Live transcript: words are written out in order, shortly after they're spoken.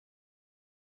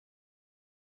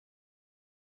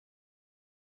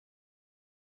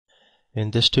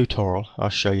In this tutorial, I'll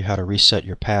show you how to reset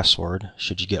your password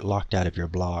should you get locked out of your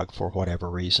blog for whatever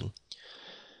reason.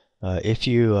 If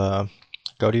you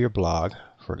go to your blog,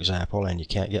 for example, and you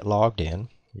can't get logged in,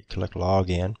 you click log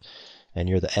in, and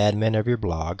you're the admin of your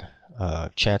blog,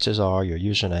 chances are your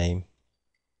username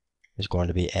is going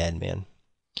to be admin.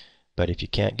 But if you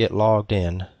can't get logged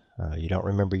in, you don't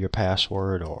remember your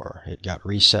password, or it got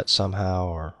reset somehow,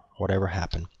 or whatever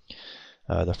happened,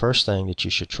 the first thing that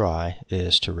you should try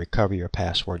is to recover your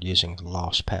password using the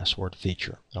lost password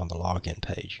feature on the login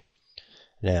page.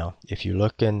 Now, if you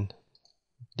look in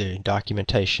the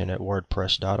documentation at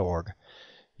WordPress.org,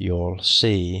 you'll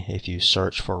see, if you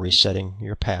search for resetting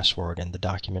your password in the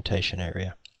documentation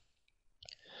area,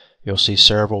 you'll see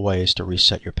several ways to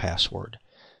reset your password.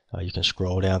 You can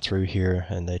scroll down through here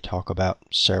and they talk about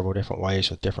several different ways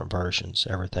with different versions,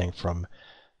 everything from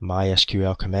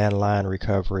MySQL command line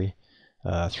recovery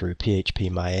through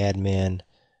phpMyAdmin,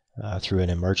 through an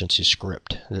emergency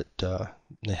script that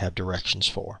they have directions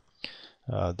for.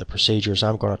 The procedures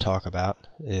I'm going to talk about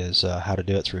is how to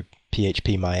do it through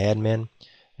phpMyAdmin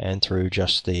and through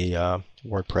just the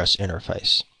WordPress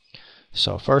interface.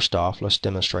 So first off, let's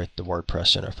demonstrate the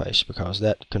WordPress interface, because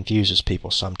that confuses people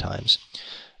sometimes.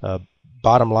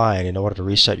 Bottom line, in order to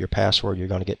reset your password, you're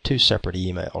going to get two separate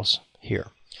emails here.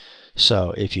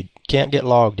 So if you can't get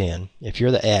logged in, if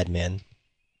you're the admin,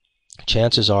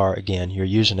 chances are, again, your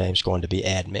username is going to be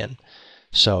admin.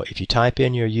 So if you type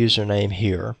in your username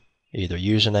here, either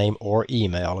username or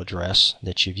email address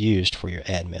that you've used for your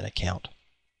admin account,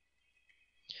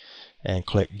 and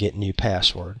click Get New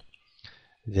Password,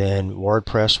 then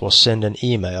WordPress will send an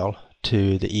email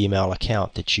to the email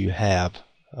account that you have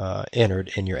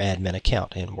entered in your admin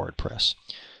account in WordPress.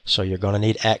 So you're going to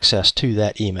need access to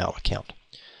that email account.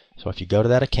 So if you go to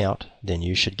that account, then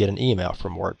you should get an email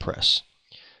from WordPress.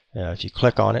 If you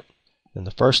click on it, then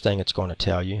the first thing it's going to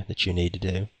tell you that you need to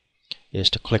do is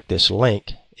to click this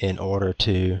link in order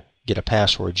to get a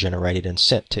password generated and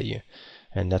sent to you.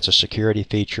 And that's a security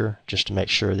feature just to make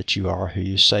sure that you are who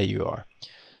you say you are.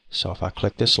 So if I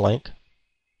click this link,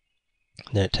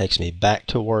 then it takes me back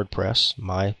to WordPress,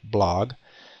 my blog,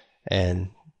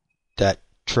 and that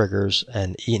triggers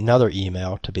another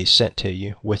email to be sent to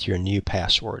you with your new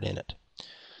password in it.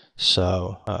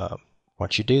 So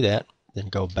once you do that, then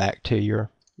go back to your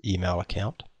email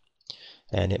account,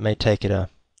 and it may take it a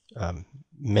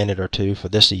minute or two for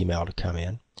this email to come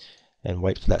in, and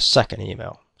wait for that second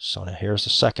email. So now here's the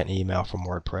second email from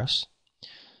WordPress,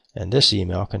 and this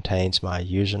email contains my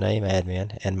username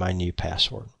admin and my new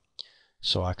password.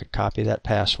 So I could copy that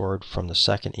password from the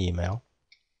second email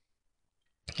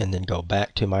and then go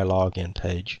back to my login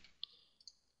page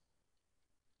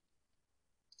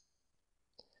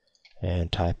and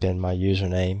type in my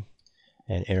username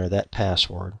and enter that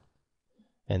password,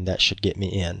 and that should get me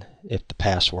in if the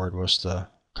password was the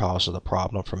cause of the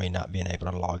problem for me not being able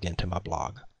to log into my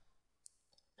blog.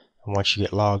 And once you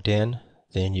get logged in,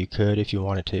 then you could, if you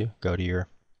wanted to, go to your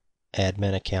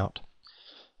admin account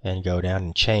and go down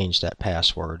and change that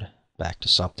password back to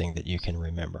something that you can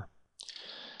remember.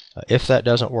 If that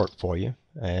doesn't work for you,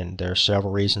 and there are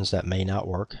several reasons that may not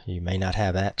work, you may not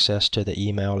have access to the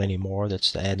email anymore that's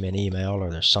the admin email,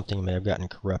 or there's something may have gotten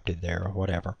corrupted there or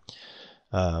whatever.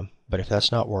 But if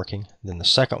that's not working, then the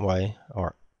second way,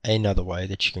 or another way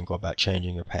that you can go about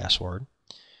changing your password,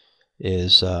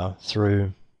 is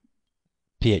through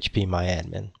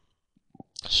phpMyAdmin.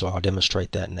 So I'll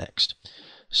demonstrate that next.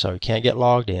 So you can't get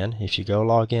logged in. If you go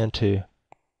log in to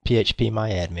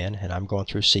phpMyAdmin, and I'm going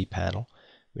through cPanel,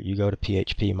 but you go to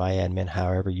phpMyAdmin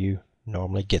however you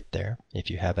normally get there, if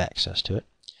you have access to it.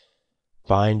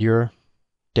 Find your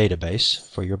database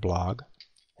for your blog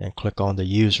and click on the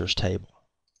users table.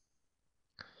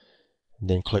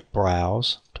 Then click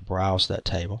Browse to browse that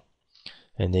table,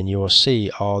 and then you will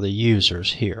see all the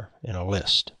users here in a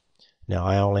list. Now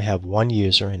I only have one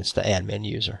user, and it's the admin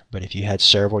user, but if you had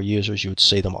several users, you would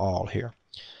see them all here.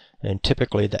 And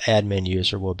typically the admin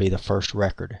user will be the first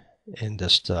record in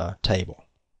this table.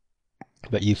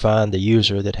 But you find the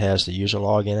user that has the user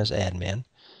login as admin,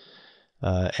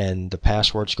 and the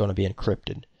password is going to be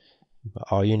encrypted.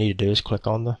 All you need to do is click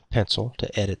on the pencil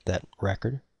to edit that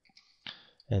record,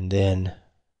 and then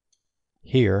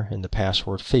here in the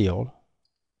password field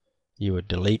you would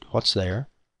delete what's there,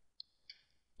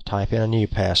 type in a new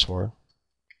password.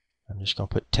 I'm just going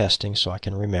to put testing so I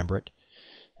can remember it,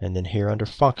 and then here under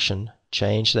function,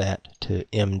 change that to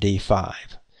MD5.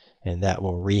 And that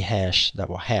will hash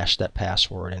that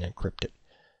password and encrypt it.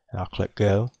 And I'll click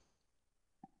go.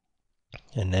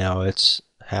 And now it's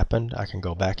happened. I can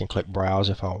go back and click browse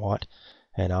if I want,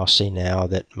 and I'll see now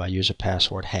that my user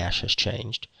password hash has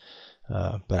changed.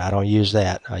 But I don't use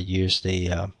that. I use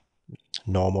the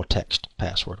normal text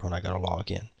password when I go to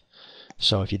log in.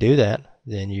 So if you do that,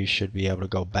 then you should be able to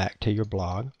go back to your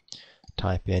blog,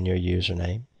 type in your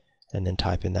username, and then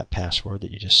type in that password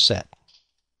that you just set,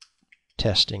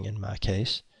 testing in my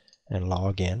case, and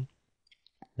log in.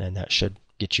 Then that should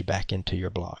get you back into your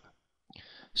blog.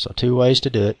 So two ways to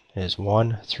do it is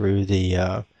one through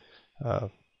the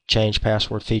change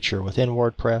password feature within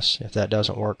WordPress if that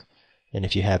doesn't work, and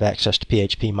if you have access to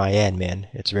phpMyAdmin,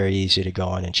 it's very easy to go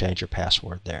on and change your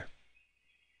password there.